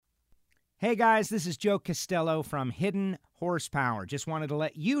Hey guys, this is Joe Costello from Hidden Horsepower. Just wanted to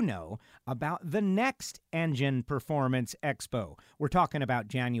let you know about the next Engine Performance Expo. We're talking about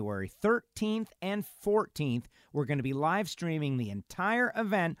January 13th and 14th. We're going to be live streaming the entire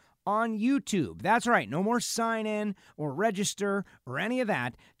event on YouTube. That's right, no more sign in or register or any of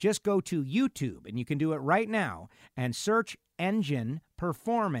that. Just go to YouTube, and you can do it right now, and search Engine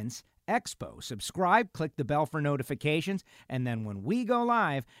Performance Expo. Subscribe, click the bell for notifications, and then when we go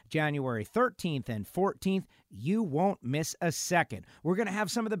live, January 13th and 14th, you won't miss a second. We're going to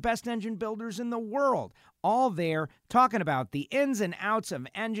have some of the best engine builders in the world all there talking about the ins and outs of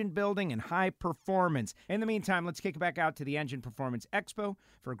engine building and high performance. In the meantime, let's kick it back out to the Engine Performance Expo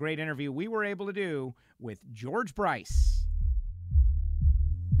for a great interview we were able to do with George Bryce.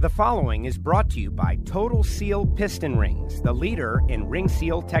 The following is brought to you by Total Seal Piston Rings, the leader in ring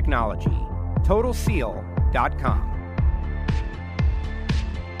seal technology. TotalSeal.com.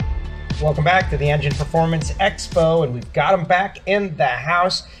 Welcome back to the Engine Performance Expo, and we've got them back in the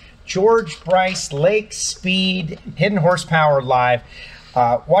house. George Bryce, Lake Speed, Hidden Horsepower Live.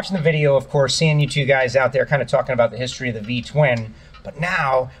 Watching the video, of course, seeing you two guys out there kind of talking about the history of the V-twin. But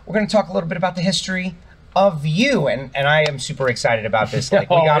now we're going to talk a little bit about the history of you, and I am super excited about this. Like,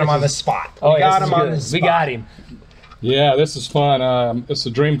 we got him on the spot. We got him on the spot. We got him. Yeah, this is fun. It's a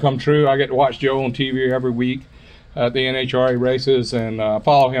dream come true. I get to watch Joe on TV every week at the NHRA races, and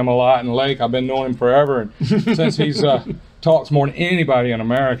follow him a lot. And Lake, I've been knowing him forever, and since he's talks more than anybody in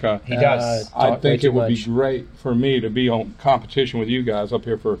America. He does. I think it would be great for me to be on competition with you guys up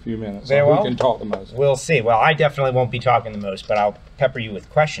here for a few minutes. Very well. Who can talk the most? We'll see. Well, I definitely won't be talking the most, but I'll pepper you with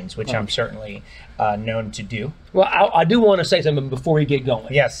questions, which I'm certainly known to do. Well, I do want to say something before we get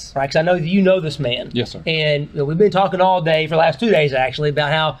going. Yes. Right, because I know that you know this man. Yes, sir. And we've been talking all day, for the last 2 days actually,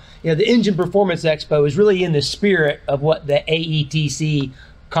 about how the Engine Performance Expo is really in the spirit of what the AETC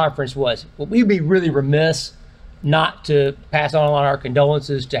conference was. Well, we'd be really remiss not to pass on our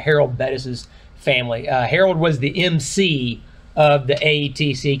condolences to Harold Bettis' family. Harold was the MC of the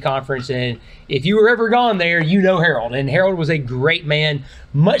AETC conference, and if you were ever gone there, you know Harold. And Harold was a great man,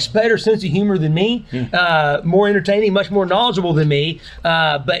 much better sense of humor than me, more entertaining, much more knowledgeable than me,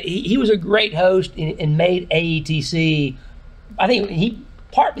 but he was a great host and made AETC, I think he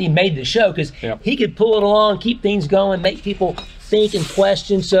partly made the show because he could pull it along, keep things going, make people think and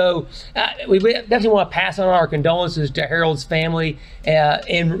question. So we definitely want to pass on our condolences to Harold's family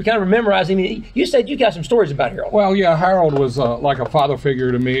and kind of memorize him. You said you got some stories about Harold. Well, yeah, Harold was like a father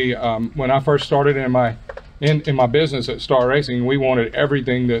figure to me. When I first started in my business at Star Racing, we wanted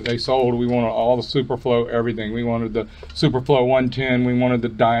everything that they sold. We wanted all the Superflow, everything. We wanted the Superflow 110. We wanted the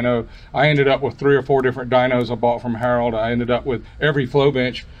dyno. I ended up with 3 or 4 different dynos I bought from Harold. I ended up with every flow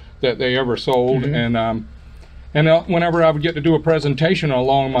bench that they ever sold. And whenever I would get to do a presentation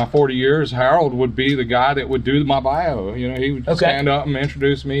along my 40 years, Harold would be the guy that would do my bio. He would stand up and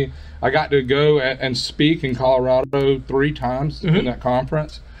introduce me. I got to go and speak in Colorado 3 times in that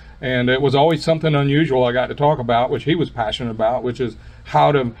conference. And it was always something unusual I got to talk about, which he was passionate about, which is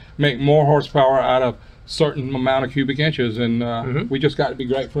how to make more horsepower out of certain amount of cubic inches. And we just got to be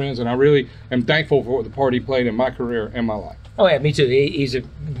great friends. And I really am thankful for what the part he played in my career and my life. Oh yeah, me too. He's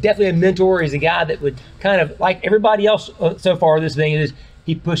definitely a mentor. He's a guy that would kind of, like everybody else so far, this thing is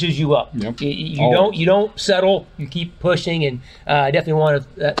he pushes you up. Yep. You don't settle. You keep pushing, and I definitely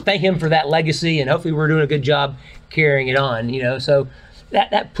want to thank him for that legacy. And hopefully, we're doing a good job carrying it on. So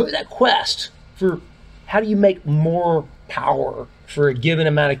that quest for how do you make more power for a given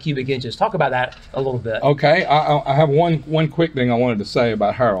amount of cubic inches. Talk about that a little bit. Okay, I have one quick thing I wanted to say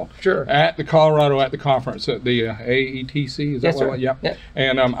about Harold. Sure. At the conference at the AETC, is that what? Yep.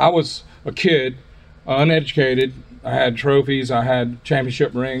 And I was a kid, uneducated. I had trophies, I had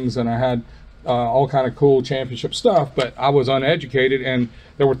championship rings, and I had all kind of cool championship stuff, but I was uneducated, and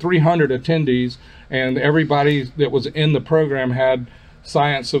there were 300 attendees, and everybody that was in the program had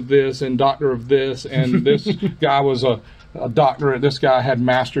science of this and doctor of this, and this guy was a doctorate, this guy had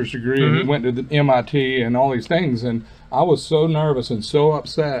master's degree, and he went to the MIT and all these things, and I was so nervous and so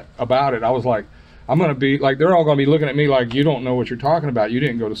upset about it. I was like, I'm going to be like, they're all going to be looking at me like, you don't know what you're talking about. You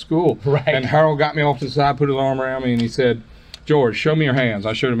didn't go to school. Right. And Harold got me off to the side, put his arm around me, and he said, George, show me your hands.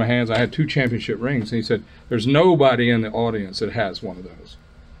 I showed him my hands. I had 2 championship rings. And he said, there's nobody in the audience that has one of those.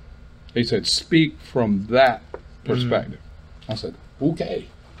 He said, speak from that perspective. I said, okay.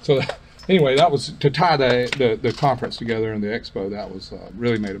 So anyway, that was to tie the conference together and the expo. That was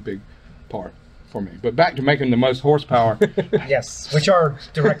really made a big part for me. But back to making the most horsepower. Yes, which are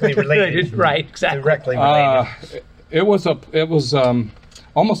directly related. Right, exactly. Directly related. It was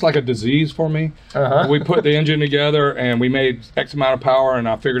almost like a disease for me. We put the engine together and we made X amount of power, and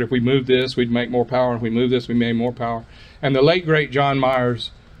I figured if we moved this, we'd make more power. If we moved this, we made more power. And the late, great John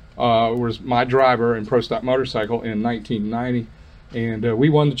Myers was my driver in Pro Stock Motorcycle in 1990, and we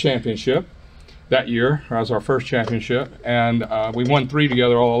won the championship that year. That was our first championship, and we won 3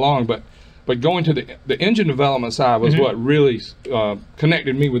 together all along. But going to the engine development side was what really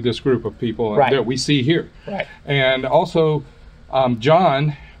connected me with this group of people that we see here. And also,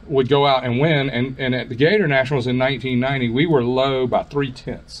 John would go out and win, and at the Gator Nationals in 1990, we were low by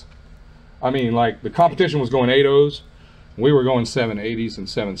 3/10. I mean, like, the competition was going 8.0s, we were going 7.80s and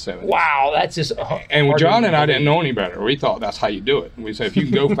 7.70s. Wow, that's just and John and I didn't know any better. We thought that's how you do it. We said, if you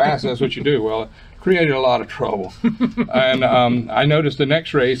can go fast, that's what you do. Well, it created a lot of trouble. And I noticed the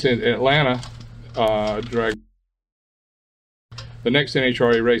next race in Atlanta, the next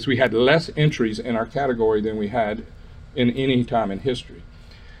NHRA race, we had less entries in our category than we had in any time in history.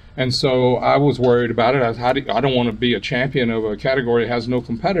 And so I was worried about it. I don't want to be a champion of a category that has no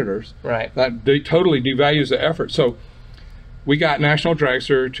competitors. That totally devalues the effort. So we got National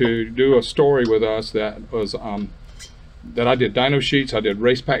Dragster to do a story with us that was that I did dyno sheets, I did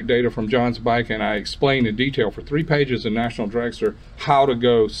race pack data from John's bike, and I explained in detail for 3 pages in National Dragster how to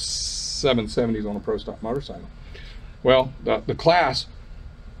go 770s on a Pro Stock motorcycle. Well, the class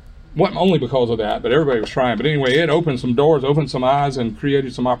wasn't only because of that, but everybody was trying. But anyway, it opened some doors, opened some eyes, and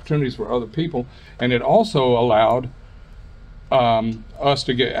created some opportunities for other people. And it also allowed us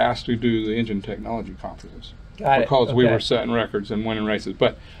to get asked to do the engine technology conferences. Because we were setting records and winning races.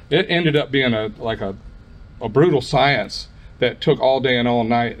 But it ended up being like a brutal science that took all day and all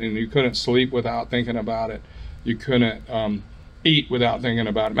night, and you couldn't sleep without thinking about it. You couldn't eat without thinking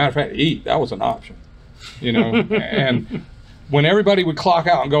about it. Matter of fact, eat, that was an option, you know. And when everybody would clock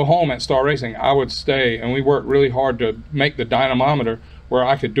out and go home at Star Racing, I would stay, and we worked really hard to make the dynamometer where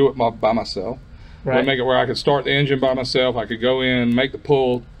I could do it by myself. I'd make it where I could start the engine by myself. I could go in, make the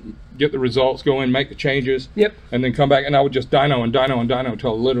pull, get the results, go in, make the changes, and then come back, and I would just dyno and dyno and dyno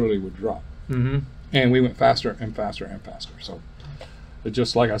until it literally would drop. And we went faster and faster and faster. So it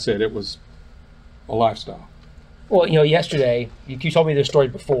just, like I said, it was a lifestyle. Well, you know, yesterday, you told me this story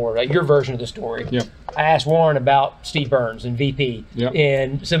before, like your version of the story. I asked Warren about Steve Burns and VP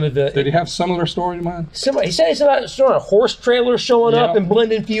and some of the... Did he have a similar story to mine? He said something about sort of horse trailers showing up and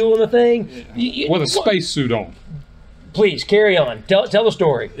blending fuel in the thing. With a space suit on. Please, carry on. Tell the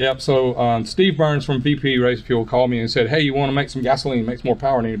story. So Steve Burns from VP Race Fuel called me and said, hey, you want to make some gasoline, makes more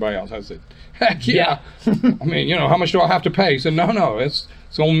power than anybody else? I said, heck yeah. I mean, you know, how much do I have to pay? He said, no, it's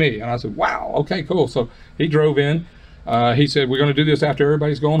on me. And I said, wow, okay, cool. So he drove in. He said, we're going to do this after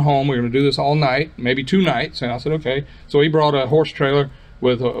everybody's going home. We're going to do this all night, maybe 2 nights. And I said, okay. So he brought a horse trailer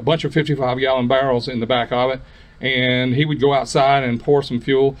with a bunch of 55-gallon barrels in the back of it. And he would go outside and pour some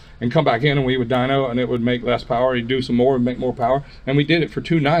fuel and come back in, and we would dyno, and it would make less power. He'd do some more and make more power. And we did it for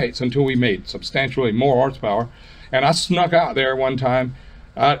 2 nights until we made substantially more horsepower. And I snuck out there one time.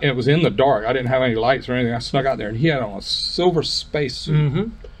 It was in the dark. I didn't have any lights or anything. I snuck out there, and he had on a silver space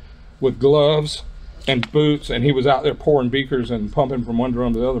suit with gloves and boots, and he was out there pouring beakers and pumping from one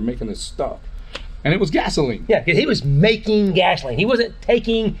drum to the other, making this stuff. And it was gasoline. Yeah, because he was making gasoline. He wasn't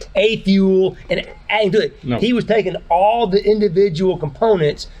taking a fuel and adding to it. No. He was taking all the individual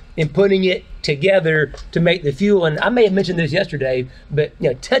components and putting it together to make the fuel. And I may have mentioned this yesterday, but you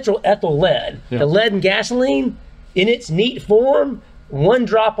know, tetraethyl lead, the lead in gasoline, in its neat form, 1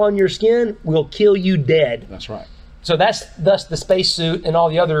 drop on your skin will kill you dead. That's right. So that's thus the spacesuit and all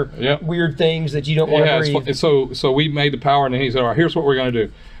the other weird things that you don't want to breathe. So we made the power, and then he said, all right, here's what we're going to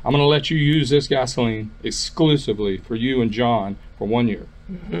do. I'm going to let you use this gasoline exclusively for you and John for 1 year.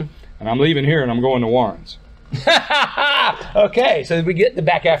 And I'm leaving here, and I'm going to Warren's. Okay, so we get the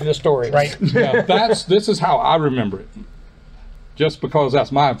back half of the story, right? This is how I remember it. Just because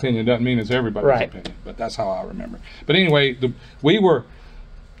that's my opinion doesn't mean it's everybody's opinion, but that's how I remember it. But anyway, we were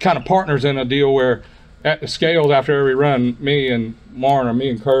kind of partners in a deal where at the scales after every run, me and Warren or me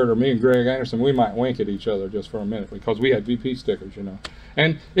and Kurt or me and Greg Anderson, we might wink at each other just for a minute because we had VP stickers, you know.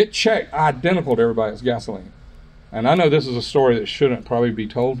 And it checked identical to everybody's gasoline. And I know this is a story that shouldn't probably be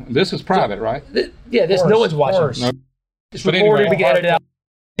told. This is private, right? No one's watching. No. It's recorded, we get it out.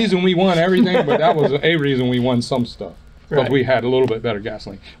 The reason we won everything, but that was a reason we won some stuff. Because we had a little bit better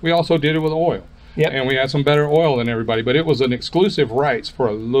gasoline. We also did it with oil. And we had some better oil than everybody, but it was an exclusive rights for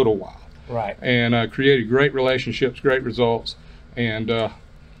a little while. And created great relationships, great results. And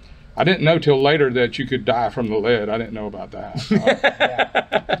I didn't know till later that you could die from the lead. I didn't know about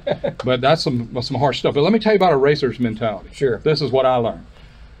that. But that's some harsh stuff. But let me tell you about a racer's mentality. This is what I learned.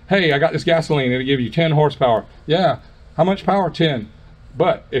 Hey, I got this gasoline. It'll give you 10 horsepower. Yeah. How much power? 10.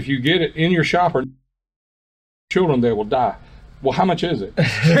 But if you get it in your shop or children, they will die. Well, how much is it?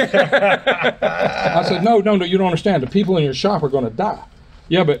 I said, no, you don't understand. The people in your shop are going to die.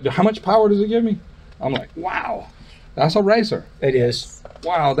 Yeah, but how much power does it give me? I'm like, wow, that's a racer. It is.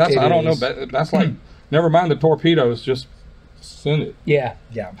 Wow, that's, I don't know, that's like, never mind the torpedoes, just send it. Yeah.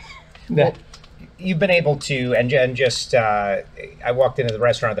 Yeah. Well, you've been able to, and just, I walked into the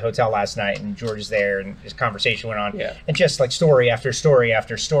restaurant at the hotel last night, and George is there, and this conversation went on, and just like story after story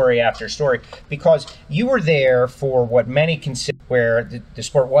after story after story, because you were there for what many consider where the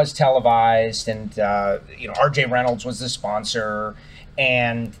sport was televised, and R.J. Reynolds was the sponsor,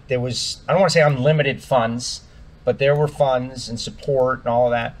 and there was, I don't want to say unlimited funds, but there were funds and support and all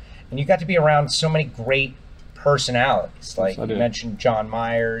of that, and you got to be around so many great personalities, like you mentioned John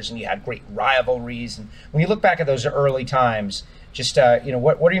Myers, and you had great rivalries. And when you look back at those early times, just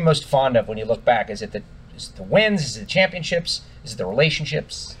what are you most fond of when you look back? Is it the wins? Is it the championships? Is it the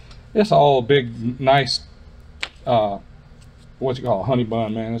relationships? It's all big, nice, what you call a honey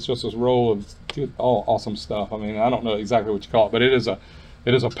bun, man. It's just this roll of all awesome stuff. I mean, I don't know exactly what you call it, but it is a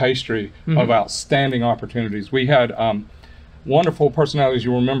pastry of outstanding opportunities. We had wonderful personalities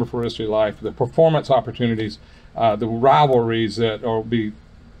you remember for the rest of your life, the performance opportunities, the rivalries that will be,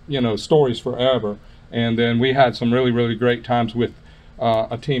 stories forever. And then we had some really, really great times with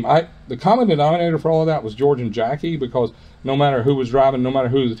a team. The common denominator for all of that was George and Jackie, because no matter who was driving, no matter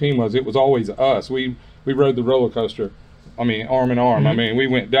who the team was, it was always us. We rode the roller coaster, I mean, arm in arm. I mean, we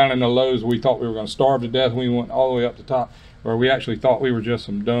went down in the lows. We thought we were going to starve to death. We went all the way up to top, where we actually thought we were just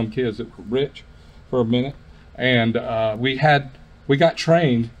some dumb kids that were rich for a minute. And we got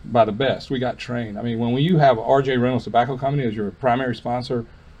trained by the best. We got trained. I mean, when you have R.J. Reynolds Tobacco Company as your primary sponsor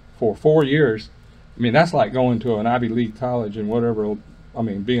for 4 years, I mean, that's like going to an Ivy League college and whatever. I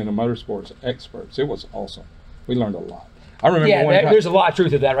mean, being a motorsports experts. It was awesome. We learned a lot. I remember one time, there's a lot of truth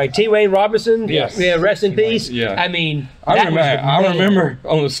to that, right? T. Wayne Robinson, yes. Rest in peace. Yeah. I mean, I remember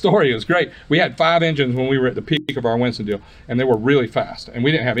on the story, it was great. We had 5 engines when we were at the peak of our Winston deal, and they were really fast. And we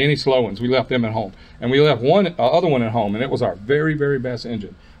didn't have any slow ones. We left them at home. And we left one other one at home, and it was our very, very best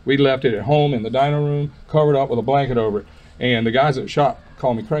engine. We left it at home in the dyno room, covered up with a blanket over it. And the guys at the shop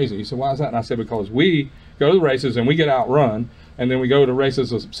called me crazy. He said, why is that? And I said, because we go to the races and we get outrun, and then we go to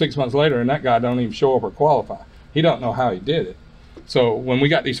races 6 months later, and that guy don't even show up or qualify. He don't know how he did it. So when we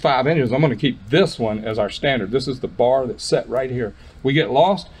got these 5 engines, I'm going to keep this one as our standard. This is the bar that's set right here. We get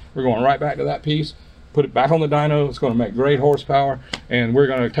lost, we're going right back to that piece, put it back on the dyno. It's going to make great horsepower, and we're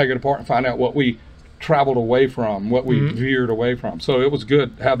going to take it apart and find out what we traveled away from, what we veered away from. So it was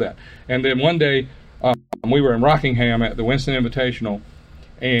good to have that. And then one day, we were in Rockingham at the Winston Invitational,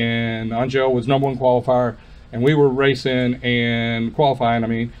 and Angel was #1 qualifier, and we were racing and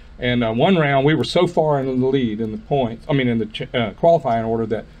qualifying, and one round we were so far in the lead in the points, in the qualifying order,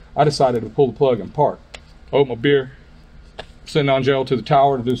 that I decided to pull the plug and park. Open my beer, send Angel to the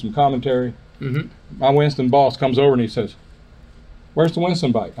tower to do some commentary. My Winston boss comes over and he says, where's the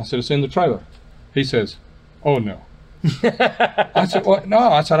Winston bike? I said, it's in the trailer. He says, oh no. I said, what? No,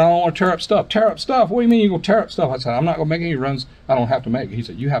 I said, I don't want to tear up stuff. Tear up stuff? What do you mean you're going to tear up stuff? I said, I'm not going to make any runs I don't have to make. He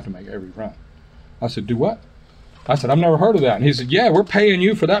said, you have to make every run. I said, do what? I said, I've never heard of that. And he said, yeah, we're paying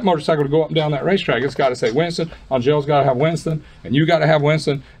you for that motorcycle to go up and down that racetrack. It's got to say Winston. Angel's got to have Winston, and you got to have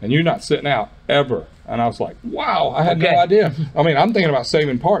Winston, and you're not sitting out ever. And I was like, wow, I had no idea. I'm thinking about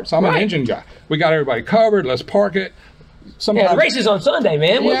saving parts. I'm an engine guy. We got everybody covered. Let's park it. Sometimes, the race is on Sunday,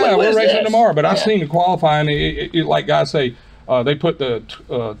 man. Yeah, we're racing tomorrow. But I've seen the qualifying. Like guys say, they put the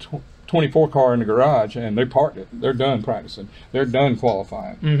 24 car in the garage and they parked it. They're done practicing. They're done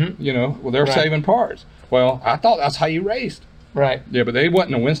qualifying. They're saving parts. Well, I thought that's how you raced. Right. Yeah, but they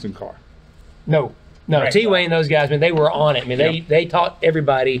wasn't a Winston car. No. Right. T-Wayne and those guys, man, they were on it. They taught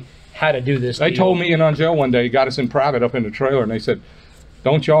everybody how to do this. They told me and Angel one day, got us in private up in the trailer, and they said,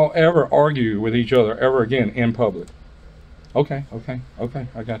 don't y'all ever argue with each other ever again in public. Okay,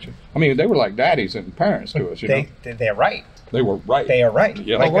 I got you. They were like daddies and parents to us, They're right. They were right. They are right.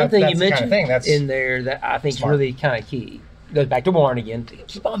 Yeah. One thing you mentioned in there that I think is really kind of key, goes back to Warren again.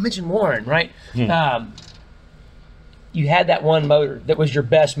 Keep on mentioning Warren, right? You had that one motor that was your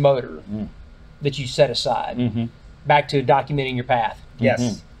best motor that you set aside. Back to documenting your path.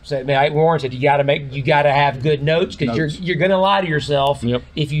 Yes. So Warren said you got to have good notes, because you're going to lie to yourself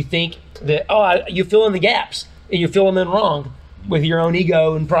if you think that you fill in the gaps and you fill them in wrong with your own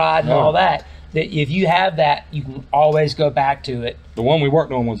ego and pride and all that. That if you have that, you can always go back to it. The one we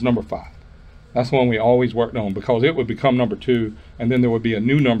worked on was number 5. That's the one we always worked on, because it would become number 2, and then there would be a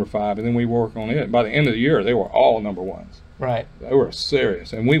new number 5, and then we work on it. By the end of the year, they were all number 1s. Right. They were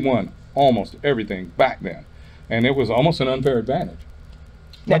serious, and we won almost everything back then, and it was almost an unfair advantage.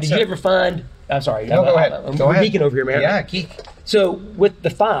 Now, did you ever find? I'm sorry. No, go ahead. I'm Go ahead. geeking over here, man. Yeah, geek. So with the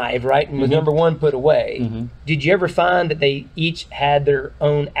 5, right, and with number 1 put away, did you ever find that they each had their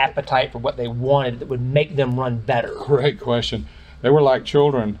own appetite for what they wanted that would make them run better? Great question. They were like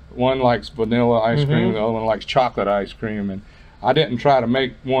children. One likes vanilla ice cream, the other one likes chocolate ice cream, and I didn't try to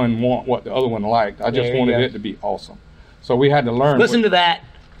make one want what the other one liked. I just There you wanted go. it to be awesome. So we had to learn. Listen to that.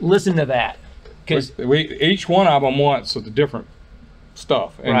 Listen to that. Because Each one of them wants the different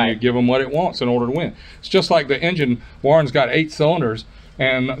stuff, and you Right. give them what it wants in order to win. It's just like the engine. Warren's got 8 cylinders,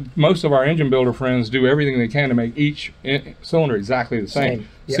 and most of our engine builder friends do everything they can to make each cylinder exactly the same.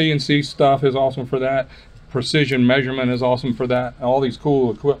 Yep. CNC stuff is awesome for that. Precision measurement is awesome for that. All these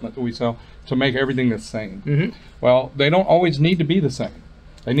cool equipment that we sell to make everything the same. Well, they don't always need to be the same.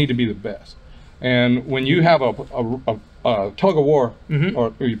 They need to be the best. And when you have a tug of war,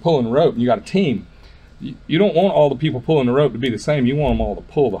 or you're pulling a rope and you got a team, you don't want all the people pulling the rope to be the same. You want them all to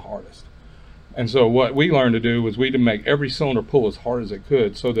pull the hardest. And so what we learned to do was we to make every cylinder pull as hard as it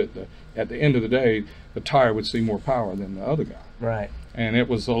could, so that at the end of the day, the tire would see more power than the other guy. right. And it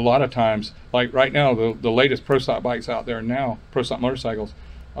was a lot of times, like right now, the latest Pro Stock bikes out there now, Pro Stock motorcycles,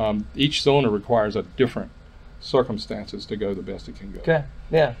 each cylinder requires a different circumstances to go the best it can go. Okay.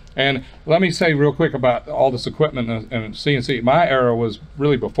 Yeah. And let me say real quick about all this equipment and CNC. My era was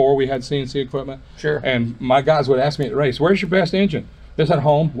really before we had CNC equipment. Sure. And my guys would ask me at the race, "Where's your best engine?" It's at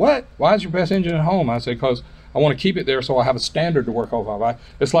home. What? Why is your best engine at home? I say, because I want to keep it there so I have a standard to work off of.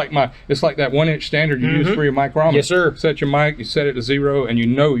 It's like that 1-inch standard you use for your micrometer. Yes, sir. Set your mic, you set it to 0, and you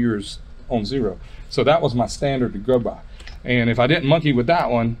know yours on 0. So that was my standard to go by. And if I didn't monkey with that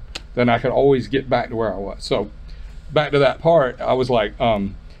one, then I could always get back to where I was. So back to that part, I was like,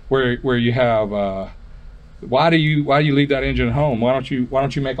 where you have, why do you leave that engine at home? Why don't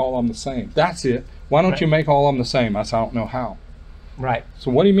you make all of them the same? That's it. Why don't you make all of them the same? I said, I don't know how. Right. So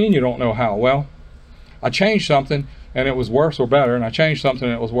what do you mean you don't know how? Well, I changed something and it was worse or better, and I changed something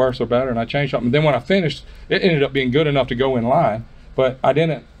and it was worse or better, and I changed something. And then when I finished, it ended up being good enough to go in line, but I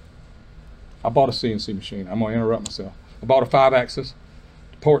bought a CNC machine. I'm gonna interrupt myself. I bought a 5-axis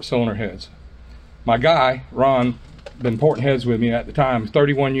port cylinder heads. My guy, Ron, been porting heads with me at the time.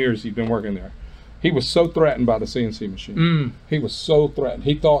 31 years he'd been working there. He was so threatened by the CNC machine. He was so threatened.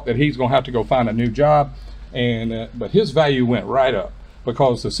 He thought that he's gonna have to go find a new job, and but his value went right up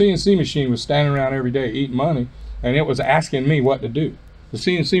because the CNC machine was standing around every day eating money, and it was asking me what to do. The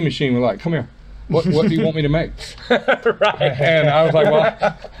CNC machine was like, "Come here. What do you want me to make?" Right. And I was like,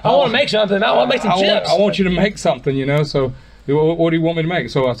 "Well, I want to make something. I want to make some chips. I want you to make something, you know. So what do you want me to make?"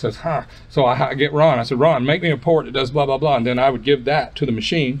 So I said, So I get Ron. I said, "Ron, make me a port that does blah, blah, blah." And then I would give that to the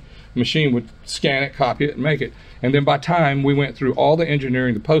machine. The machine would scan it, copy it, and make it. And then by time we went through all the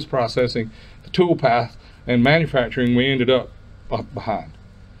engineering, the post-processing, the tool path, and manufacturing, we ended up behind.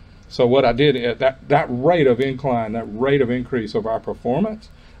 So what I did at that rate of incline, that rate of increase of our performance,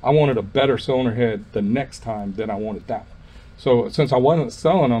 I wanted a better cylinder head the next time than I wanted that one. So since I wasn't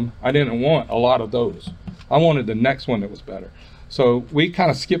selling them, I didn't want a lot of those. I wanted the next one that was better. So we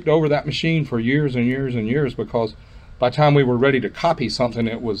kind of skipped over that machine for years and years and years, because by the time we were ready to copy something,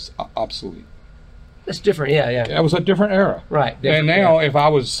 it was obsolete. It's different. Yeah. Yeah. It was a different era. Right. And now if I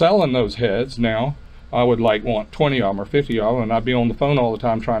was selling those heads now, I would want 20 of them or 50 of them, and I'd be on the phone all the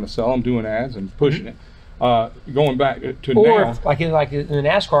time trying to sell them, doing ads and pushing it. Going back to Or now. if, like in the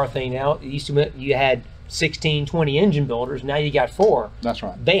NASCAR thing now, you had 16, 20 engine builders. Now you got 4. That's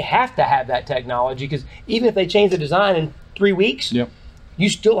right. They have to have that technology, because even if they change the design in 3 weeks, Yep. you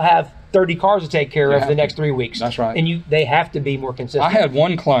still have 30 cars to take care of have the to. next 3 weeks. That's right. And they have to be more consistent. I had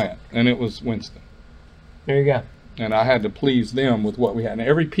one client, and it was Winston. There you go. And I had to please them with what we had. And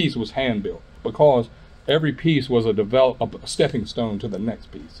every piece was hand built, because every piece was a stepping stone to the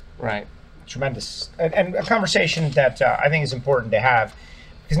next piece. Right. Tremendous. And a conversation that I think is important to have,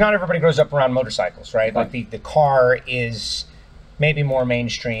 because not everybody grows up around motorcycles, right? Like the car is maybe more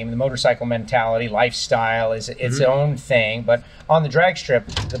mainstream. The motorcycle mentality, lifestyle is its own thing. But on the drag strip,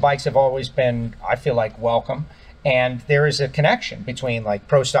 the bikes have always been, I feel like, welcome. And there is a connection between like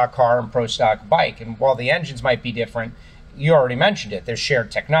Pro Stock car and Pro Stock bike. And while the engines might be different, you already mentioned it. There's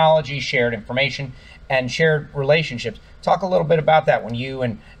shared technology, shared information, and shared relationships. Talk a little bit about that when you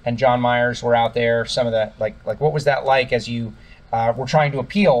and John Myers were out there. Some of the like what was that like as you were trying to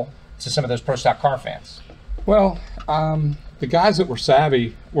appeal to some of those Pro Stock car fans? Well, the guys that were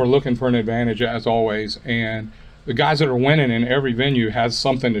savvy were looking for an advantage, as always, and the guys that are winning in every venue has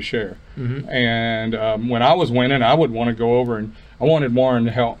something to share. And when I was winning, I would want to go over, and I wanted Warren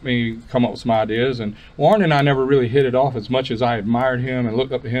to help me come up with some ideas. And Warren and I never really hit it off as much as I admired him and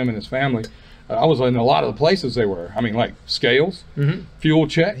looked up to him and his family. I was in a lot of the places they were. I mean, like Scales, Fuel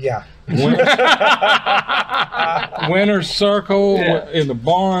Check. Yeah. Winner's Circle in the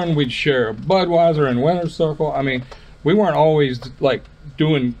barn. We'd share a Budweiser in Winner's Circle. I mean, we weren't always like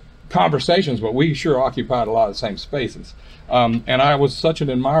doing conversations, but we sure occupied a lot of the same spaces. And I was such an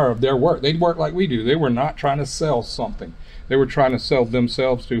admirer of their work. They'd work like we do. They were not trying to sell something. They were trying to sell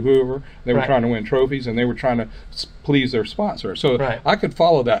themselves to whoever. They were trying to win trophies, and they were trying to please their sponsor. So I could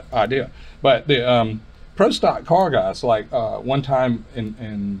follow that idea. But the pro stock car guys, like one time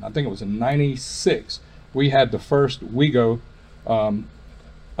in I think it was in '96, we had the first Wego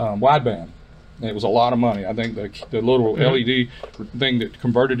wideband. It was a lot of money. I think the little LED thing that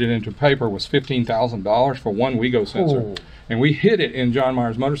converted it into paper was $15,000 for one Wego sensor. Ooh. And we hid it in John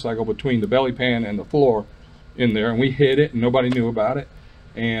Meyer's motorcycle between the belly pan and the floor in there, and we hid it, and nobody knew about it.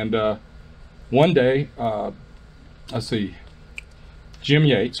 And one day, let's see, Jim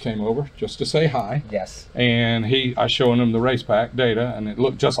Yates came over just to say hi. Yes. And I showing him the race pack data, and it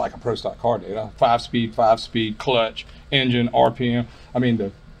looked just like a pro stock car data: 5-speed, clutch, engine, RPM. I mean,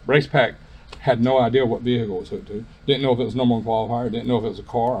 the race pack had no idea what vehicle it was hooked to. Didn't know if it was number one qualifier. Didn't know if it was a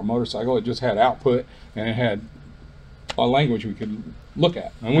car or a motorcycle. It just had output, and it had a language we could look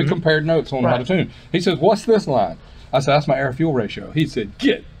at. And we compared notes on how to tune. He says, "What's this line?" I said, "That's my air-fuel ratio." He said,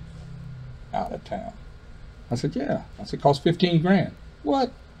 "Get out of town." I said, "Yeah." I said, "Cost 15 grand.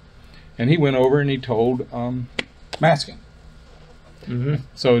 What?" And he went over and he told Maskin.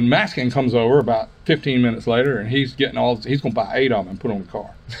 So Maskin comes over about 15 minutes later, and he's getting he's going to buy 8 of them and put on the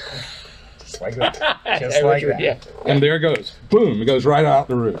car. Just like that. Just like that. Yeah. And there it goes. Boom, it goes right out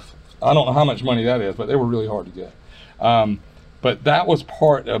the roof. I don't know how much money that is, but they were really hard to get. But that was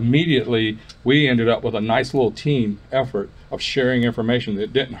immediately, we ended up with a nice little team effort of sharing information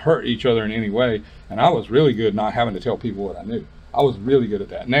that didn't hurt each other in any way. And I was really good not having to tell people what I knew. I was really good at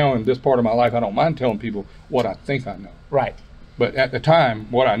that. Now in this part of my life, I don't mind telling people what I think I know. Right. But at the time,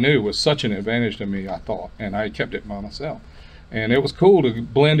 what I knew was such an advantage to me, I thought, and I kept it by myself. And it was cool to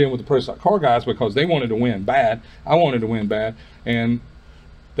blend in with the pro stock car guys because they wanted to win bad. I wanted to win bad. And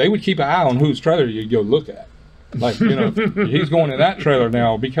they would keep an eye on whose trailer you'd go look at. Like, you know, if he's going in that trailer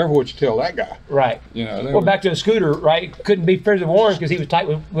now, be careful what you tell that guy. Right. You know. Well, back to the scooter, right? Couldn't be further warned because he was tight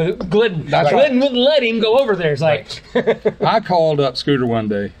with Glidden. That's Glidden wouldn't let him go over there. It's like. I called up Scooter one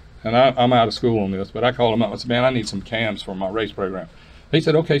day, and I'm out of school on this, but I called him up and said, "Man, I need some cams for my race program." He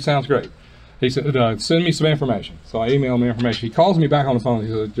said, "Okay, sounds great." He said, "Send me some information." So I emailed him information. He calls me back on the phone. He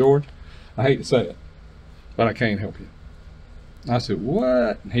said, "George, I hate to say it, but I can't help you." I said,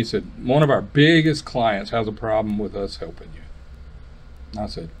 "What?" And he said, "One of our biggest clients has a problem with us helping you." And I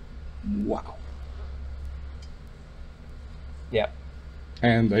said, "Wow." Yeah.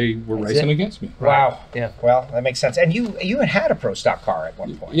 And they were racing against me. Wow. Yeah. Well, that makes sense. And you had a pro stock car at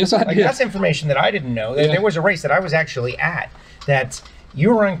one point. Yes, I did. That's information that I didn't know. Yeah. There was a race that I was actually at that you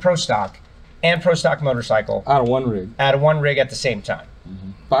were running pro stock and pro stock motorcycle Out of one rig. out of one rig at the same time.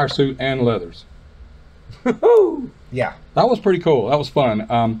 Fire suit and leathers. Yeah. That was pretty cool. That was fun.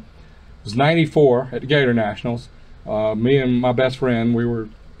 It was '94 at the Gator Nationals. Me and my best friend, we were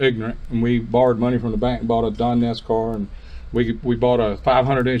ignorant, and we borrowed money from the bank and bought a Don Ness car, and we bought a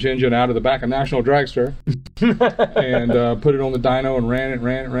 500-inch engine out of the back of National Dragster and put it on the dyno and ran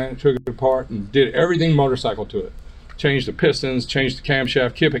it, took it apart, and did everything motorcycle to it. Changed the pistons, changed the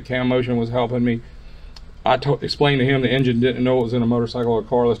camshaft. Kip at Cam Motion was helping me. I explained to him the engine didn't know it was in a motorcycle or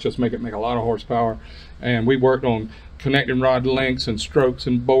car. Let's just make it make a lot of horsepower. And we worked on connecting rod lengths and strokes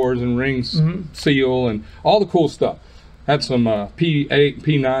and bores and rings seal and all the cool stuff. Had some P8,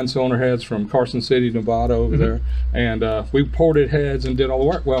 P9 cylinder heads from Carson City, Nevada over there. And we ported heads and did all the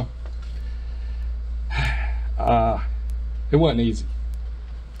work. Well, it wasn't easy.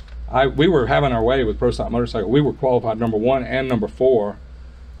 We were having our way with Pro Stock Motorcycle. We were qualified number 1 and number 4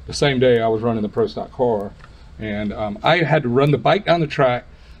 the same day I was running the Pro Stock car. And I had to run the bike down the track,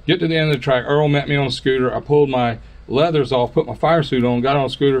 get to the end of the track. Earl met me on a scooter. I pulled my leathers off, put my fire suit on, got on a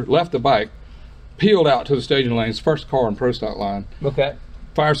scooter, left the bike, peeled out to the staging lanes, first car in Pro Stock line. Okay.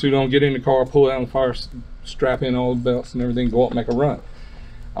 Fire suit on, get in the car, pull down the fire, strap in all the belts and everything, go up and make a run.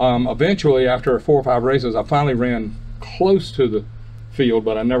 Eventually, after 4 or 5 races, I finally ran close to the field,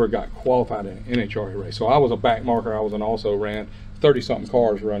 but I never got qualified in an NHRA race. So I was a back marker. I was an also ran 30-something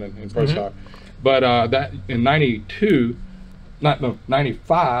cars running in Pro Stock. But that in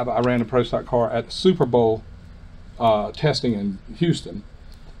 '95, I ran a Pro Stock car at the Super Bowl testing in Houston.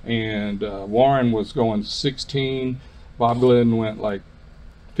 And Warren was going 16, Bob Glidden went like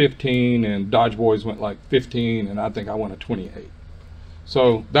 15, and Dodge Boys went like 15, and I think I went a 28.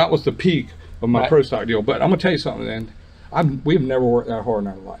 So that was the peak of my Pro Stock deal. But I'm gonna tell you something, then. We've never worked that hard in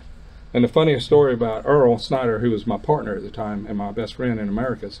our life. And the funniest story about Earl Snyder, who was my partner at the time and my best friend in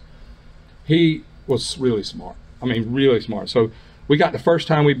Americas, he was really smart. I mean, really smart. So we got the first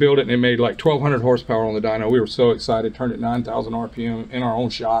time we built it, and it made like 1,200 horsepower on the dyno. We were so excited, turned it 9,000 RPM in our own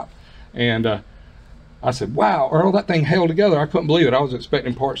shop. And I said, wow, Earl, that thing held together. I couldn't believe it. I was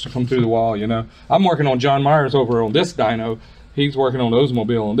expecting parts to come through the wall, you know. I'm working on John Myers over on this dyno. He's working on the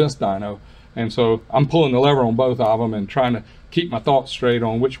Oldsmobile on this dyno. And so I'm pulling the lever on both of them and trying to keep my thoughts straight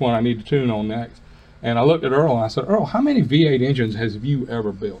on which one I need to tune on next. And I looked at Earl and I said, Earl, how many V8 engines have you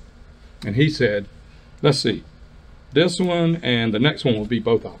ever built? And he said, let's see, this one and the next one will be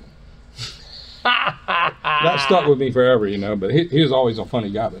both of them. That stuck with me forever, you know, but he was always a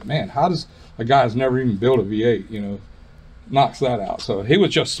funny guy. But man, how does a guy who's never even built a V8, you know, knocks that out? So he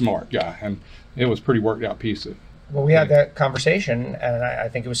was just a smart guy, and it was pretty worked out piece of. Well, we had that conversation, and I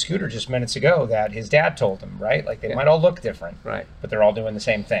think it was Scooter just minutes ago, that his dad told him, right? Like, they might all look different, right, but they're all doing the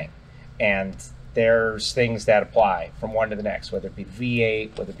same thing. And there's things that apply from one to the next, whether it be the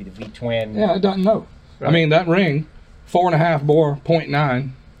V8, whether it be the V-twin. Yeah, it doesn't know. Right. I mean, that ring, 4.5 bore,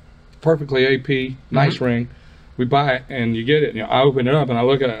 0.9, perfectly AP, nice ring. We buy it, and you get it, and you know, I open it up, and I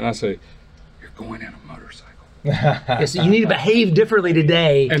look at it, and I say, you're going in a motorcycle. Yeah, so you need to behave differently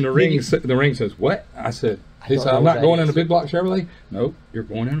today. And the ring says, what? I said, he said, I'm not going in a big block Chevrolet. Nope, you're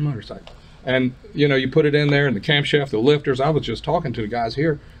going in a motorcycle. And, you know, you put it in there, and the camshaft, the lifters, I was just talking to the guys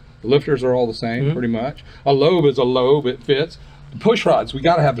here. The lifters are all the same, pretty much. A lobe is a lobe, it fits. The push rods, we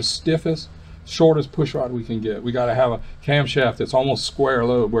got to have the stiffest, shortest push rod we can get. We got to have a camshaft that's almost square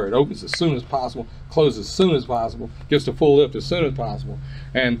lobe, where it opens as soon as possible, closes as soon as possible, gets to full lift as soon as possible.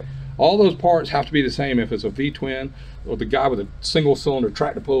 And all those parts have to be the same if it's a V-twin or the guy with a single cylinder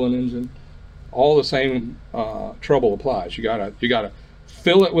tractor pulling engine. All the same trouble applies. You gotta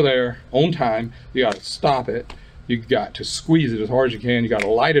fill it with air on time. You gotta stop it. You got to squeeze it as hard as you can. You got to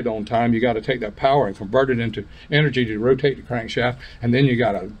light it on time. You got to take that power and convert it into energy to rotate the crankshaft, and then you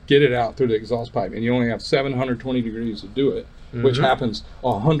got to get it out through the exhaust pipe. And you only have 720 degrees to do it, which happens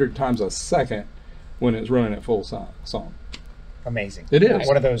 100 times a second when it's running at full song. Amazing. It is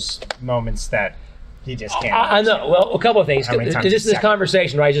one of those moments that he just can't. I know. Well, a couple of things. This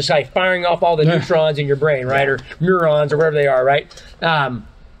conversation, right? Just like firing off all the neutrons in your brain, right, or neurons, or wherever they are, right?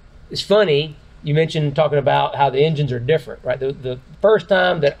 It's funny. You mentioned talking about how the engines are different, right? The first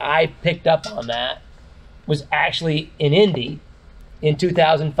time that I picked up on that was actually in Indy in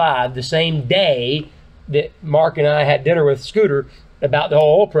 2005, the same day that Mark and I had dinner with Scooter about the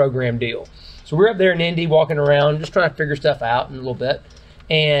whole oil program deal. So we're up there in Indy walking around, just trying to figure stuff out in a little bit.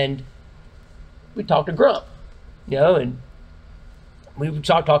 And we talked to Grump, you know, and we were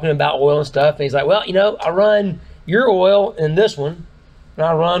talking about oil and stuff. And he's like, well, you know, I run your oil in this one. And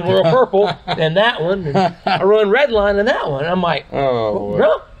I run Royal Purple and that one, and I run Redline and that one. And I'm like, oh,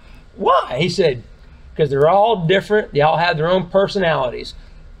 Grump, why? He said, because they're all different. They all have their own personalities.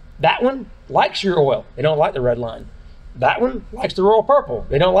 That one likes your oil. They don't like the Redline. That one likes the Royal Purple.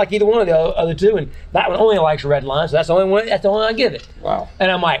 They don't like either one of the other two. And that one only likes Redline, so that's the only one. That's the only one I give it. Wow. And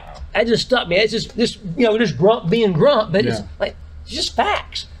I'm like, that just stuck me. It's just you know, just Grump being Grump, but it's like it's just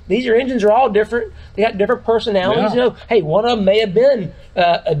facts. These engines are all different. They got different personalities. You know, hey, one of them may have been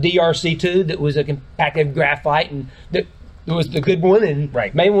a DRC2 that was a compacted graphite, and that was the good one, and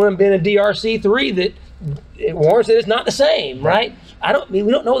maybe one of them been a DRC3 that it warrants that it's not the same, right? We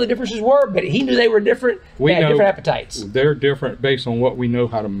don't know what the differences were, but he knew they were different. They had different appetites. They're different based on what we know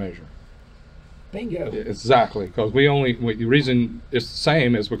how to measure. Bingo. Exactly, because the reason it's the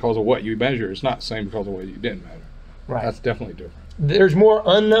same is because of what you measure. It's not the same because of what you didn't measure. Right. That's definitely different. There's more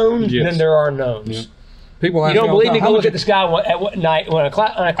unknowns than there are knowns. Yeah. People ask you don't believe me? Go look at at the sky at night. On a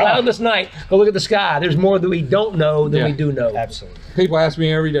cloudless night, go look at the sky. There's more that we don't know than we do know. Absolutely. People ask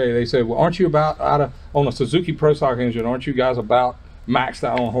me every day. They say, "Well, aren't you on a Suzuki Pro Stock engine? Aren't you guys about maxed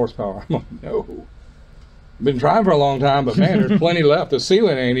out on horsepower?" I'm like, no. Been trying for a long time, but man, there's plenty left. The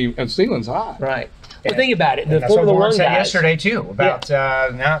ceiling and ceiling's high. Right. But think about it. The that's what Warren said guys, yesterday too about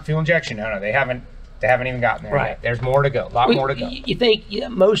not fuel injection. No, they haven't even gotten there yet. There's more to go. A lot more to go. You think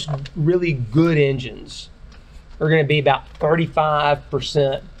most really good engines are going to be about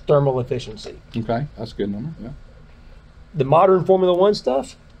 35% thermal efficiency. Okay, that's a good number. Yeah. The modern Formula One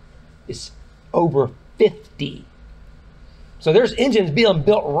stuff is over 50. So there's engines being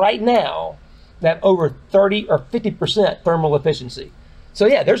built right now that have over 30 or 50% thermal efficiency. So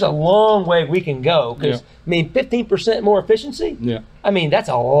yeah, there's a long way we can go because I mean, 15% more efficiency. Yeah. I mean, that's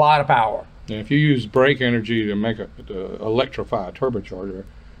a lot of power. And if you use brake energy to electrify a turbocharger,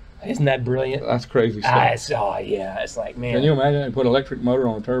 isn't that brilliant? That's crazy stuff. It's like, man. Can you imagine they put an electric motor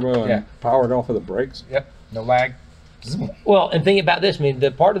on a turbo and power it off of the brakes? Yep, no lag. Well, and think about this. I mean,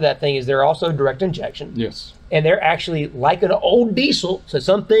 the part of that thing is they're also direct injection. Yes. And they're actually like an old diesel. So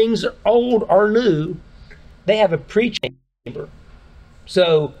some things are old or new. They have a pre-chamber.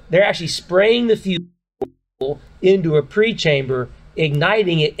 So they're actually spraying the fuel into a pre-chamber,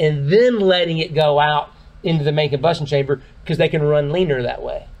 igniting it, and then letting it go out into the main combustion chamber because they can run leaner that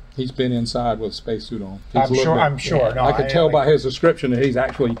way. He's been inside with a spacesuit on. I'm sure. Yeah. No, I could tell by his description that he's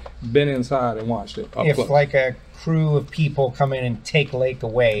actually been inside and watched it. Up if close. like a crew of people come in and take Lake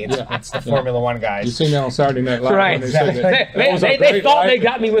away, it's the Formula One guys. You seen that on Saturday Night Live Right, when they said that. They thought they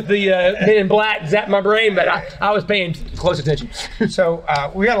got me with the Men in Black, zapped my brain, but I was paying close attention. So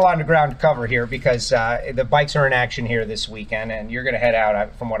we got a lot of ground to cover here because the bikes are in action here this weekend, and you're going to head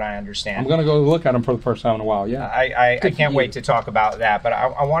out, from what I understand. I'm going to go look at him for the first time in a while, yeah. I can't wait to talk about that, but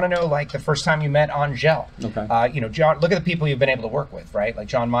I want to know, like, the first time you met Angel. Okay. John, look at the people you've been able to work with, right? Like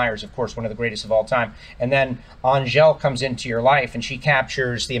John Myers, of course, one of the greatest of all time. And then Angel comes into your life, and she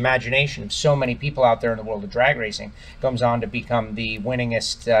captures the imagination of so many people out there in the world of drag racing, goes on to become the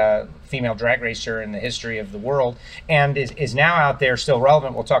winningest female drag racer in the history of the world, and is now out there still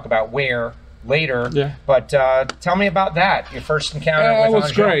relevant. We'll talk about where later. Yeah. But tell me about that, your first encounter with It was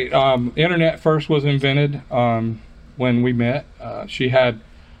Angel. great. Internet first was invented when we met. She had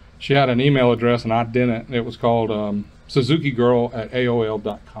an email address and I didn't. It was called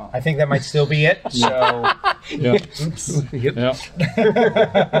SuzukiGirl@AOL.com. I think that might still be it. So, Yeah. oops. Yeah.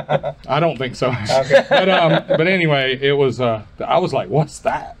 I don't think so. Okay. But anyway, it was. I was like, "What's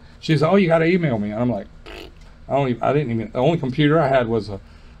that?" She said, "Oh, you got to email me." And I'm like, I didn't even. The only computer I had was a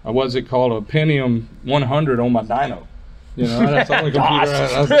what's it called, a Pentium 100 on my dyno. You know, that's the only computer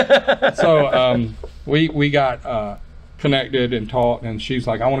I had. So we got connected and talked, and she's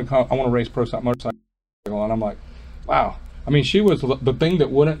like, I want to race pro stock motorcycle. And I'm like, wow. I mean, she was the thing that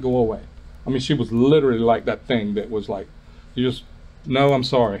wouldn't go away. I mean, she was literally like that thing that was like, you just, no, I'm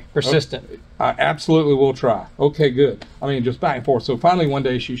sorry. Persistent. Okay, I absolutely will try. Okay, good. I mean, just back and forth. So finally one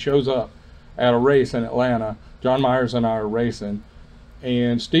day she shows up at a race in Atlanta. John Myers and I are racing.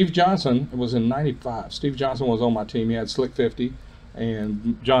 And Steve Johnson, it was in '95. Steve Johnson was on my team. He had Slick 50.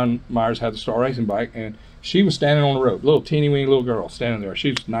 And John Myers had the Star Racing bike. And she was standing on the road. Little teeny weeny little girl standing there.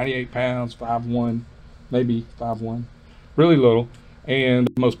 She was 98 pounds, 5'1", maybe 5'1", really little, and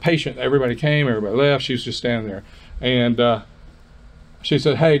the most patient. Everybody came, everybody left. She was just standing there, and she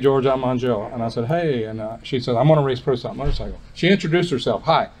said, "Hey, George, I'm Angel." And I said, "Hey," and she said, "I'm going to race pro stock motorcycle." She introduced herself.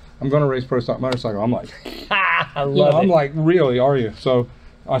 "Hi, I'm going to race pro stock motorcycle." I'm like, I love it. I'm like, "Really, are you?" So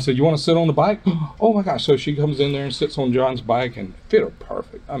I said, "You want to sit on the bike?" Oh my gosh. So she comes in there and sits on John's bike and fit her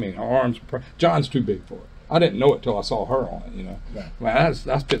perfect. I mean, her arms, John's too big for it. I didn't know it till I saw her on it, you know. Right. Well,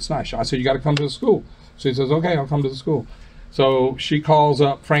 that fits nice. I said, "You got to come to the school." She says, "Okay, I'll come to the school." So she calls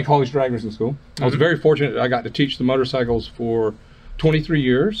up Frank Hawley's drag racing school. I was very fortunate that I got to teach the motorcycles for 23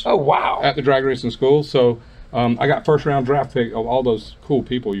 years Oh, wow. at the drag racing school. So I got first round draft pick of all those cool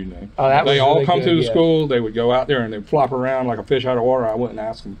people you named. Oh, that was they all really come good, to the yeah. school. They would go out there and they'd flop around like a fish out of water. I wouldn't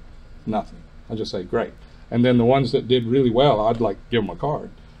ask them nothing. I'd just say, "Great." And then the ones that did really well, I'd like give them a card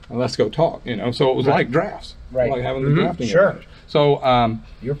and let's go talk, you know. So it was like drafts, Right. like having the drafting. Sure. advantage. So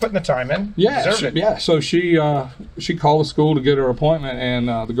You're putting the time in. yeah, Deserve it. So she called the school to get her appointment, and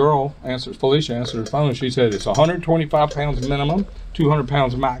the girl Felicia answered her phone. And she said it's 125 pounds minimum, 200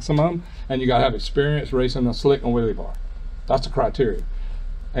 pounds maximum, and you got to have experience racing a slick and wheelie bar. That's the criteria.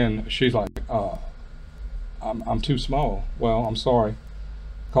 And she's like, I'm too small. Well, I'm sorry.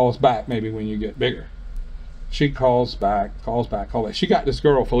 Call us back maybe when you get bigger. She calls back. She got this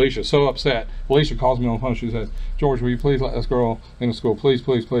girl, Felicia, so upset. Felicia calls me on the phone. She says, "George, will you please let this girl in the school? Please,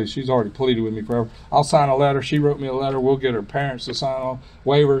 please, please. She's already pleaded with me forever. I'll sign a letter." She wrote me a letter. We'll get her parents to sign all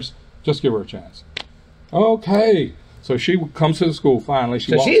waivers. Just give her a chance. Okay. So she comes to the school finally.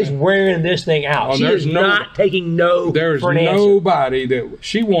 She So walks she is in. wearing this thing out. Oh, She there's is no- not taking no There's for an answer. nobody that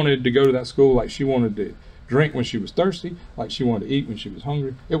she wanted to go to that school like she wanted to drink when she was thirsty, like she wanted to eat when she was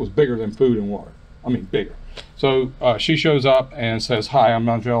hungry. It was bigger than food and water. I mean, bigger. So she shows up and says, "Hi, I'm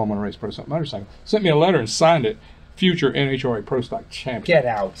Angel. I'm going to race pro stock motorcycle." Sent me a letter and signed it, "Future NHRA Pro Stock Champion." Get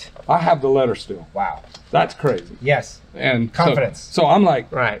out. I have the letter still. Wow. That's crazy. Yes. And Confidence. So I'm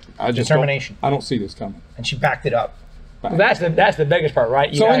like, Right. I just Determination. I don't see this coming. And she backed it up. Well, that's the biggest part,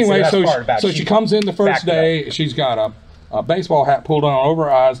 right? You So guys- anyway, that's so part about it. so She she comes in the first backed it up. day. She's got a baseball hat pulled on over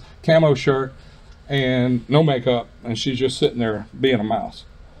her eyes, camo shirt, and no makeup, and she's just sitting there being a mouse,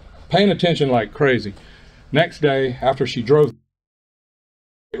 paying attention like crazy. Next day, after she drove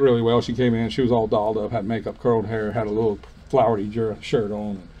really well, she came in. She was all dolled up, had makeup, curled hair, had a little flowery shirt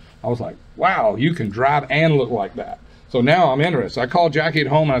on. And I was like, "Wow, you can drive and look like that." So now I'm interested. I call Jackie at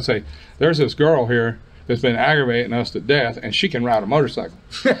home and I say, "There's this girl here. that's been aggravating us to death, and she can ride a motorcycle.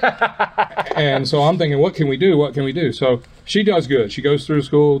 And so I'm thinking, what can we do? What can we do? So she does good. She goes through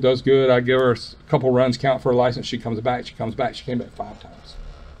school, does good. I give her a couple runs, count for a license. She comes back. She came back 5 times.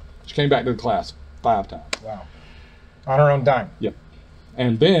 She came back to the class 5 times. Wow. On her own dime. Yep.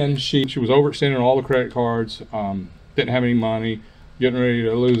 And then she was overextending all the credit cards, didn't have any money, getting ready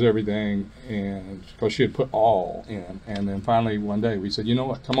to lose everything, and because she had put all in. And then finally one day we said, you know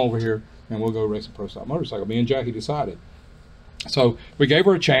what, come over here and we'll go race a pro stock motorcycle. Me and Jackie decided. So we gave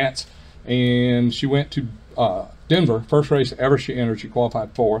her a chance, and she went to Denver. First race ever she entered. She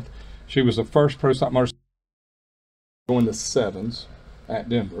qualified 4th. She was the first pro stock motorcycle going to 7s at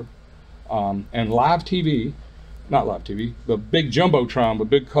Denver. And live TV, not live TV, the big Jumbotron with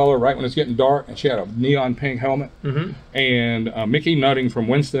big color right when it's getting dark, and she had a neon pink helmet. And Mickey Nutting from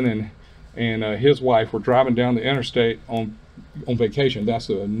Winston and his wife were driving down the interstate on vacation. That's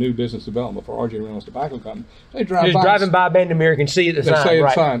a new business development for R.J. Reynolds Tobacco Company. They drive by, driving by Bandimere, can see the sign. They say the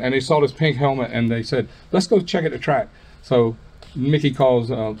sign, and they saw this pink helmet, and they said, let's go check at the track. So Mickey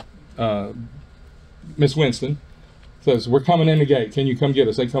calls Miss Winston, says, we're coming in the gate. Can you come get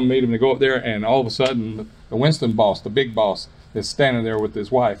us? They come meet him. They go up there, and all of a sudden, the Winston boss, the big boss, is standing there with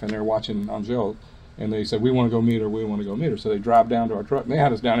his wife, and they're watching Angel. And they said, we want to go meet her. We want to go meet her. So they drive down to our truck. And they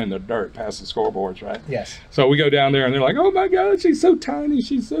had us down in the dirt past the scoreboards, right? Yes. So we go down there, and they're like, oh, my God, she's so tiny.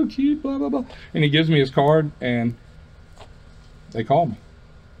 She's so cute, blah, blah, blah. And he gives me his card, and they call me.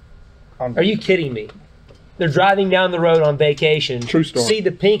 Are you kidding me? They're driving down the road on vacation. True story. See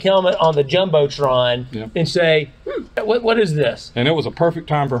the pink helmet on the Jumbotron and say, what is this? And it was a perfect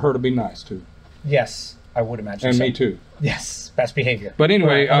time for her to be nice, too. Yes, I would imagine And so. me, too. Yes, best behavior. But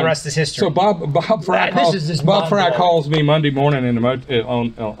anyway, and the rest is history. So Bob Fry calls me Monday morning in the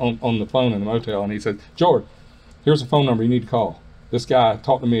on the phone in the motel, and he said, George, here's a phone number you need to call. This guy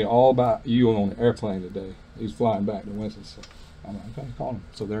talked to me all about you on the airplane today. He's flying back to Winston. So I'm like, okay, call him.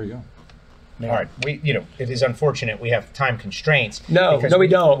 So there you go. All right, it is unfortunate we have time constraints. No, we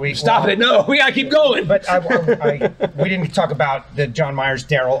don't. Stop it. No, we gotta keep going. But we didn't talk about the John Myers,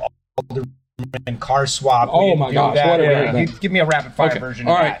 Darrell Alderman car swap. Oh my gosh, what a great thing. Give me a rapid fire version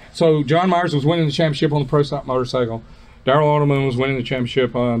of that. All right, so John Myers was winning the championship on the pro stock motorcycle. Darrell Alderman was winning the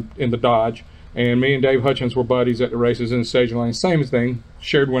championship in the Dodge, and me and Dave Hutchins were buddies at the races in the staging lane. Same thing,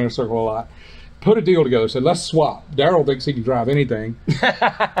 shared winner circle a lot. Put a deal together, said, let's swap. Darrell thinks he can drive anything.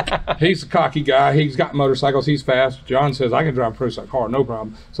 He's a cocky guy. He's got motorcycles. He's fast. John says, I can drive a pro stock car, no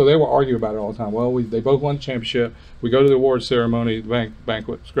problem. So they will argue about it all the time. Well, they both won the championship. We go to the awards ceremony, the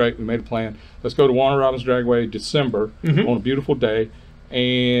banquet. It's great. We made a plan. Let's go to Warner Robins Dragway December on a beautiful day,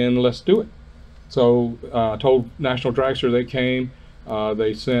 and let's do it. So I told National Dragster they came.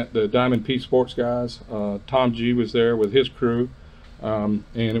 They sent the Diamond P Sports guys. Tom G was there with his crew. And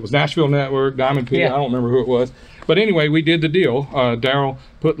it was Nashville Network, Diamond P. I don't remember who it was. But anyway, we did the deal. Darrell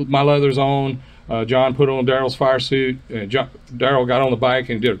put my leathers on. John put on Darrell's fire suit. Darrell got on the bike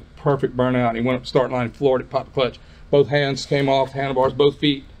and did a perfect burnout. He went up the start line, floored it, popped the clutch. Both hands came off, handlebars, both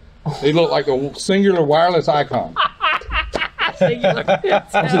feet. They looked like a singular wireless icon.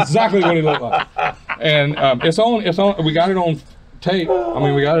 That's exactly what he looked like. And it's on. We got it on tape.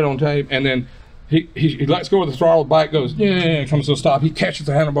 We got it on tape. And then he lets go of the throttle, the bike goes, comes to a stop. He catches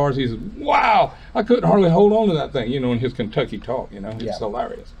the handlebars. He says, wow, I couldn't hardly hold on to that thing, in his Kentucky talk, It's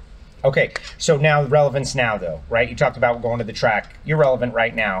hilarious. Okay, so now relevance now, though, right? You talked about going to the track. You're relevant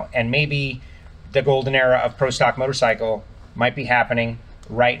right now, and maybe the golden era of pro stock motorcycle might be happening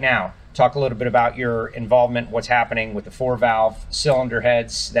right now. Talk a little bit about your involvement, what's happening with the 4-valve cylinder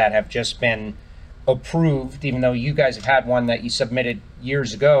heads that have just been approved, even though you guys have had one that you submitted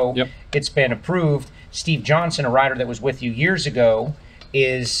years ago. Yep. It's been approved. Steve Johnson, a rider that was with you years ago,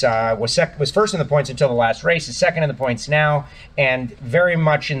 was first in the points until the last race, is second in the points now, and very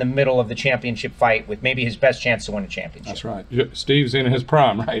much in the middle of the championship fight with maybe his best chance to win a championship. That's right. Steve's in his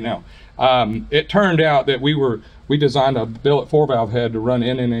prime right now. It turned out that we designed a billet 4-valve head to run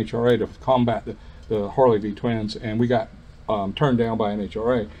in NHRA to combat the Harley V twins, and we got turned down by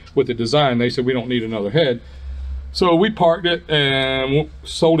NHRA. With the design, they said we don't need another head. So we parked it and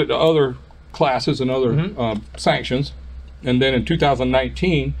sold it to other classes and other sanctions. And then in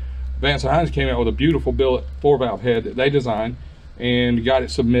 2019, Vance and Hines came out with a beautiful billet 4-valve head that they designed and got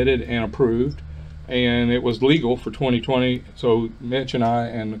it submitted and approved. And it was legal for 2020. So Mitch and I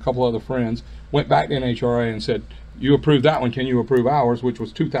and a couple other friends went back to NHRA and said, you approved that one, can you approve ours, which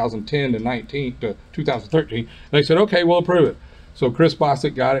was 2010 to 2013. They said, okay, we'll approve it. So Chris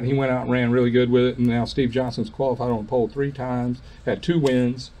Bosick got it, and he went out and ran really good with it, and now Steve Johnson's qualified on the pole 3 times, had 2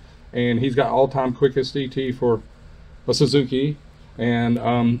 wins, and he's got all-time quickest ET for a Suzuki,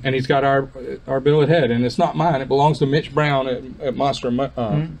 and he's got our billet head, and it's not mine. It belongs to Mitch Brown at Monster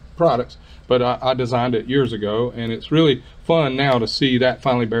Products, but I designed it years ago, and it's really fun now to see that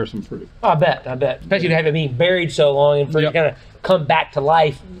finally bear some fruit. I bet. Especially to have it being buried so long and for it to kind of come back to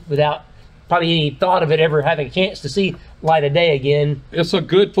life without probably any thought of it ever having a chance to see light of day again. It's a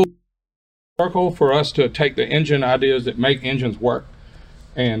good full circle for us to take the engine ideas that make engines work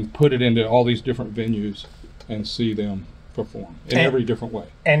and put it into all these different venues and see them perform in every different way.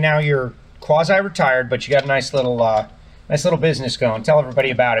 And now you're quasi-retired, but you got a nice little business going. Tell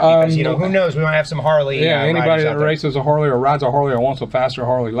everybody about it, because who knows, we might have some Harley. Yeah, anybody that races a Harley or rides a Harley or wants a faster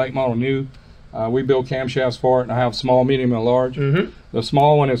Harley, late model new, we build camshafts for it, and I have small, medium, and large. The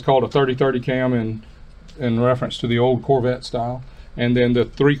small one is called a 30-30 cam in reference to the old Corvette style, and then the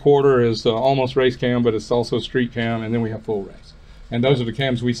 3/4 is almost race cam, but it's also street cam, and then we have full race. And those are the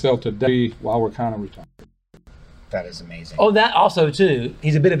cams we sell today while we're kind of retired. That is amazing. Oh, that also too.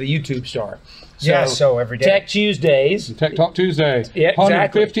 He's a bit of a YouTube star. So every day. Tech Tuesdays. Tech Talk Tuesday. Yeah,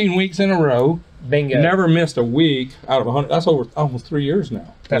 115 weeks in a row. Bingo. Never missed a week out of 100. That's over almost 3 years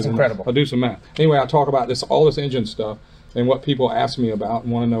now. That's incredible. I'll do some math. Anyway, I talk about all this engine stuff and what people ask me about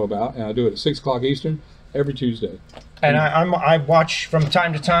and want to know about, and I do it at 6 o'clock Eastern every Tuesday. And I watch from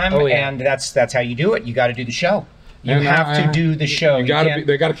time to time, and that's how you do it. You got to do the show. You have to do the show.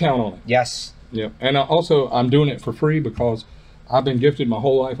 They got to count on it. Yes. Yeah, and also I'm doing it for free because I've been gifted my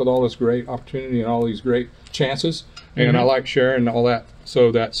whole life with all this great opportunity and all these great chances, and I like sharing all that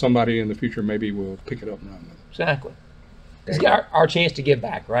so that somebody in the future maybe will pick it up and run with it. Exactly. It's our chance to give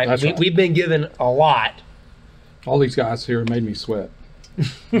back, right? That's right. We've been given a lot. All these guys here made me sweat.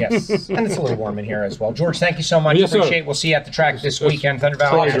 Yes, and it's a little warm in here as well. George, thank you so much. Yes, Appreciate it. We'll see you at the track this weekend, Thunder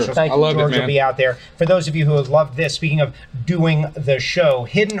Valley Nationals. I love George it, man. will be out there. For those of you who have loved this, speaking of doing the show,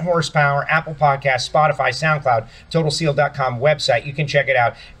 Hidden Horsepower, Apple Podcasts, Spotify, SoundCloud, TotalSeal.com website. You can check it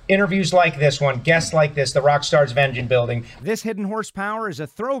out. Interviews like this one, guests like this, the rock stars of engine building. This Hidden Horsepower is a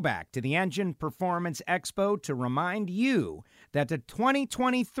throwback to the Engine Performance Expo to remind you that the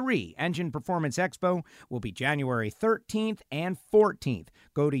 2023 Engine Performance Expo will be January 13th and 14th.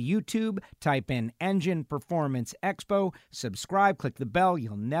 Go to YouTube, type in Engine Performance Expo, subscribe, click the bell.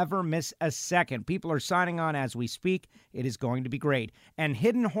 You'll never miss a second. People are signing on as we speak. It is going to be great. And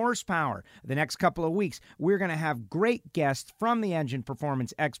Hidden Horsepower, the next couple of weeks, we're going to have great guests from the Engine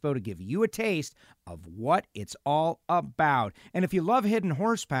Performance Expo to give you a taste of what it's all about. And if you love Hidden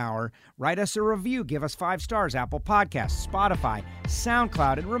Horsepower, write us a review. Give us 5 stars, Apple Podcasts, Spotify,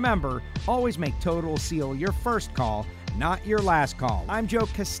 SoundCloud. And remember, always make Total Seal your first call, not your last call. I'm Joe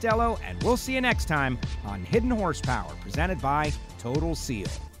Costello, and we'll see you next time on Hidden Horsepower, presented by Total Seal.